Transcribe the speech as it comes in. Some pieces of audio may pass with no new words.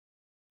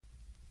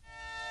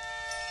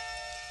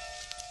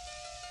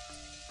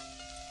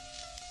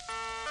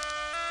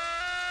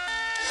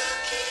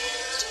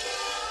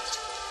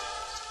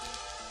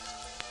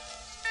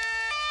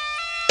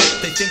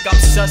They think I'm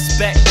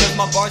suspect, cause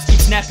my bars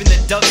keep snapping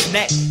the duck's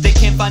neck. They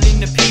can't find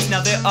inner peace,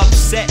 now they're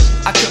upset.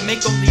 I could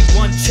make only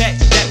one check,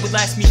 that would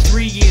last me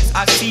 3 years.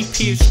 I see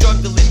peers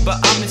struggling,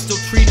 but I'ma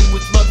still treat them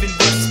with love and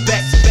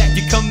respect.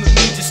 You come with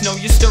me, just know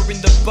you're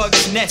stirring the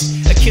bug's nest.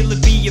 A killer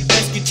be your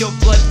best, get your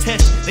blood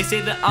test. They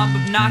say that I'm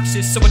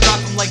obnoxious, so I drop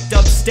them like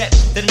dubstep.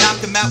 Then I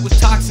knock them out with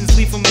toxins,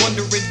 leave them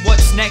wondering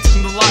what's next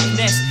from the Loch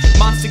Ness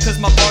Monster, cause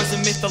my bars are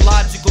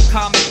mythological,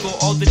 comical.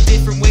 All the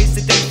different ways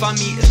that they find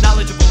me is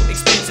knowledgeable.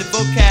 Expensive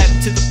vocab,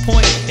 to the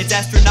point, it's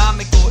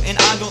astronomical. And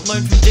I don't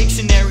learn from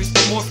dictionaries,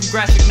 but more from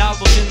graphic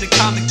novels and the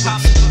comic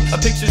books. A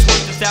picture's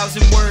worth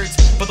 1,000 words,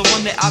 but the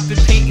one that I've been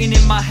painting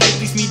in my head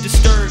leaves me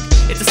disturbed.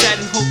 It's a sad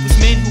and hopeless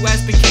man who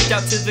has been kicked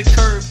out to the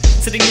curb,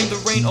 sitting in the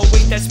rain. Oh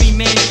wait, that's me,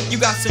 man, you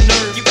got some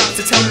nerve. You got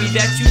to tell me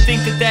that you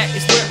think that that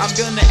is where I'm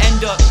gonna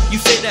end up. You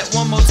say that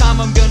one more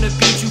time, I'm gonna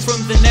beat you from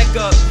the neck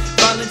up.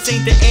 Violence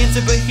ain't the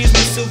answer, but here's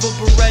my silver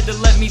beretta.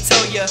 Let me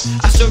tell ya,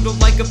 I sure don't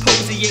like a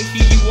poser, yet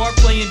here you are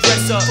playing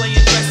dress up.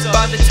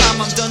 By the time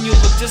I'm done, you'll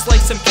look just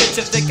like some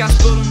ketchup that got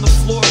spilled on the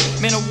floor.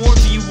 Man, I warned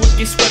you, you would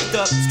get swept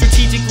up.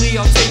 Strategically,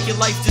 I'll take your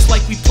life just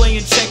like we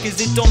playing checkers.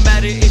 It don't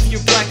matter if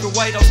you're black or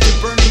white, I'll still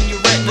burn in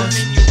your retinas.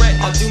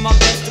 I'll do my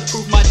best to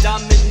prove my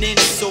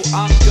dominance, so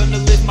I'm gonna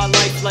live my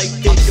life like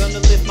this. I'm gonna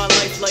live my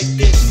life like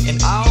this.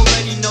 And I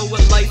already know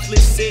what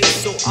lifeless is,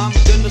 so I'm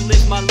gonna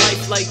live my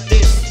life like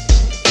this.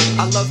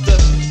 I love the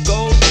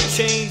gold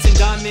chains and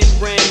diamond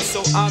rings,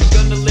 so I'm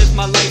gonna live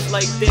my life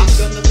like this. I'm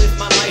gonna live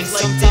my life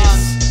like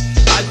this.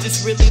 I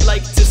just really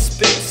like to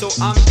spit, so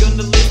I'm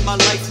gonna live my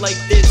life like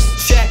this.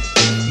 Check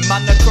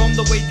monochrome,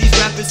 the way these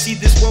rappers see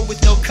this world with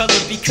no color,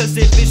 because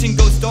their vision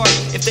goes dark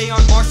if they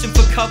aren't marching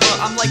for cover.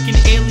 I'm like an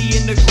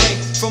alien or gray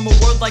from a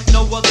world like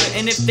no other,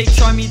 and if they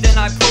try me then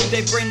I probe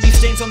their brain, leave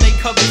stains on their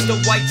covers.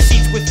 The white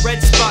sheets with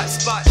red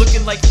spots,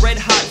 looking like red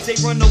hot. They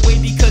run away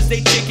because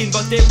they chicken,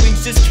 but their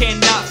wings just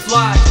cannot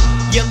fly.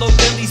 Yellow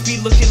bellies be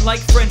looking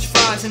like french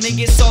fries, and they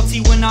get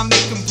salty when I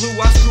make them blue.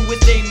 I screw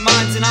with their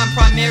minds, and I'm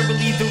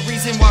primarily the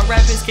reason why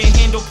rappers can't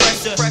handle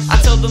pressure. I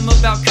tell them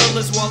about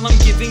colors while I'm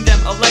giving them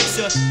a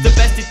lecture. The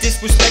best at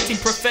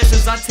disrespecting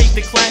professors, I take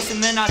the class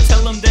and then I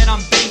tell them that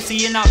I'm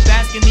Banksy and I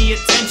bask in the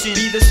attention.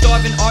 Be the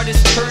starving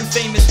artist turn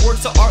famous,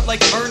 works of art like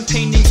urn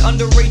paintings,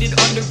 underrated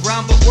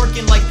underground but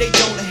working like they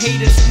don't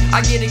hate us. I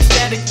get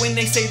ecstatic when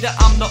they say that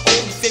I'm the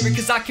old favorite,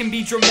 cause I can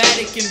be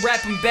dramatic and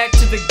rapping back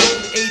to the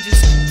gold ages.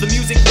 The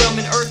music realm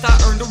and earth, I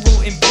earned a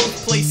rule in both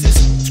places.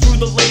 Screw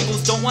the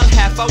labels, don't want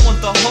half, I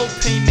want the whole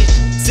payment.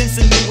 Since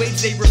the new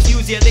age they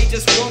refuse, yeah they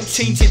just won't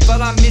change it.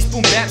 But I miss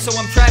boom bap, so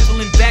I'm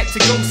traveling back to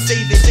go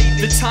save it.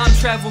 The time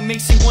travel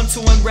makes you want to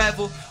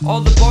unravel all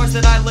the bars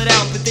that I let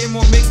out, but they're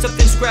more mixed up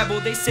than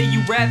Scrabble. They say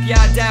you rap,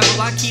 yeah I dabble,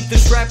 I keep the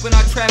strap when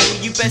I travel.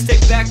 You best step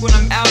back when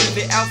I'm out of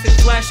it, outfit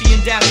flashy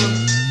and dazzle.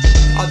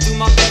 I'll do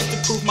my best to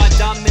prove my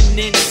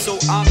dominance, so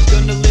I'm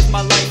gonna live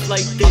my life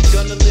like this. I'm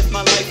gonna live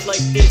my life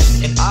like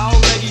this. And I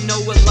already know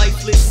what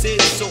lifeless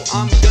is, so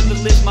I'm gonna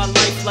live my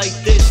life like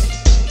this.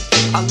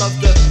 I love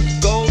the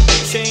gold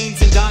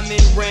chains and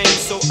diamond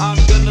rings, so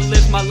I'm gonna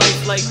live my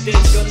life like this.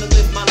 I'm gonna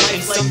live my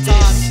life like this.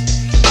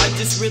 Sometimes I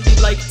just really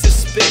like to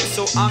spit,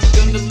 so I'm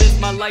gonna live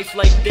my life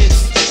like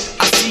this.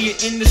 I see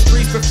it in the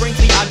streets, but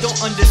frankly I don't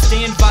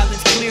understand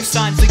violence. Clear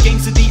signs, the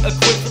gangs are the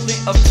equivalent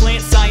of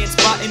plant science.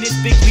 Botanists,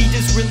 big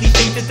leaders really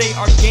think that they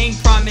are gang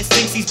primates.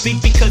 Thinks he's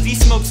big because he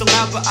smokes a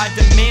lot, but I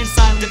demand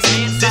silence.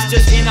 That's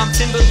just in, I'm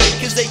Timberlake,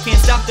 cause they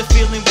can't stop the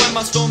feeling. When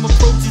my storm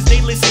approaches,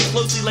 they listen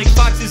closely like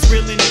Fox is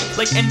reeling.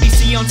 Like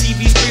NBC on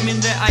TV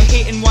screaming that I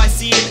hate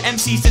NYC, and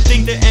MCs to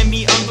think they're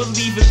me.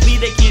 Unbelievably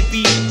they can't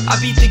beat.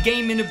 I beat the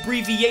game in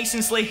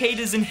abbreviations, slay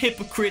haters and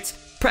hypocrites.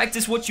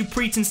 Practice what you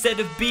preach instead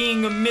of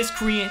being a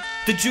miscreant.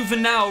 The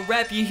juvenile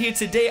rap you hear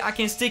today, I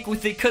can't stick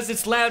with it, cause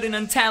it's loud and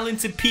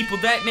untalented people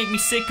that make me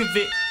sick of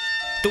it.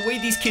 The way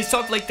these kids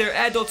talk like they're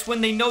adults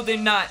when they know they're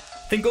not.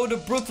 Then go to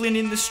Brooklyn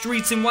in the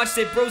streets and watch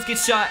their bros get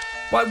shot.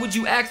 Why would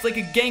you act like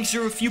a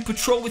gangster if you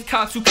patrol with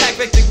cops who pack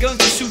back the guns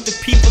to shoot the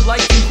people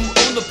like you who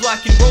own the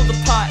block and roll the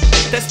pot?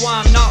 That's why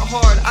I'm not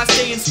hard, I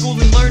stay in school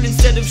and learn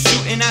instead of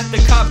shooting at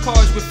the cop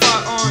cars with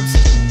firearms.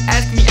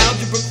 Ask me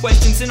algebra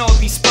questions and I'll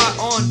be spot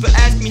on, but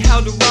ask me how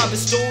to rob a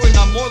store and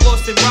I'm more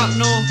lost than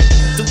Rocknall.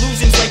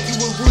 Delusions like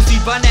you were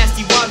roofied by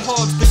nasty wild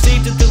hogs, but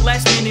saved at the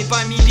last minute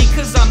by me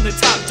because I'm the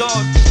top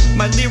dog.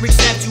 My lyrics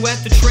snapped you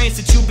at the trance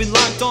that you've been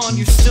locked on.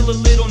 You're still a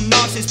little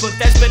nauseous, but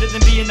that's better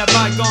than being a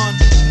bygone.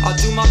 I'll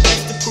do my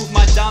best to prove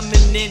my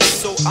dominance,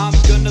 so I'm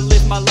gonna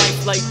live my life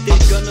like this.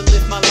 I'm gonna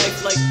live my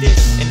life like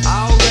this. And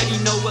I already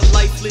know what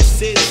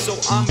lifeless is, so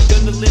I'm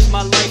gonna live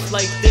my life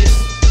like this.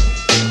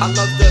 I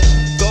love the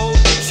gold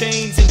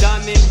chains and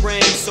diamond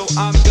rings, so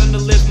I'm gonna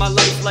live my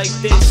life like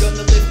this. I'm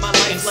gonna live my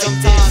life like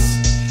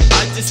this.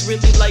 I just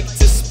really like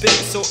to spit,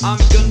 so I'm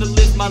gonna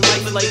live my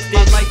life like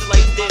this.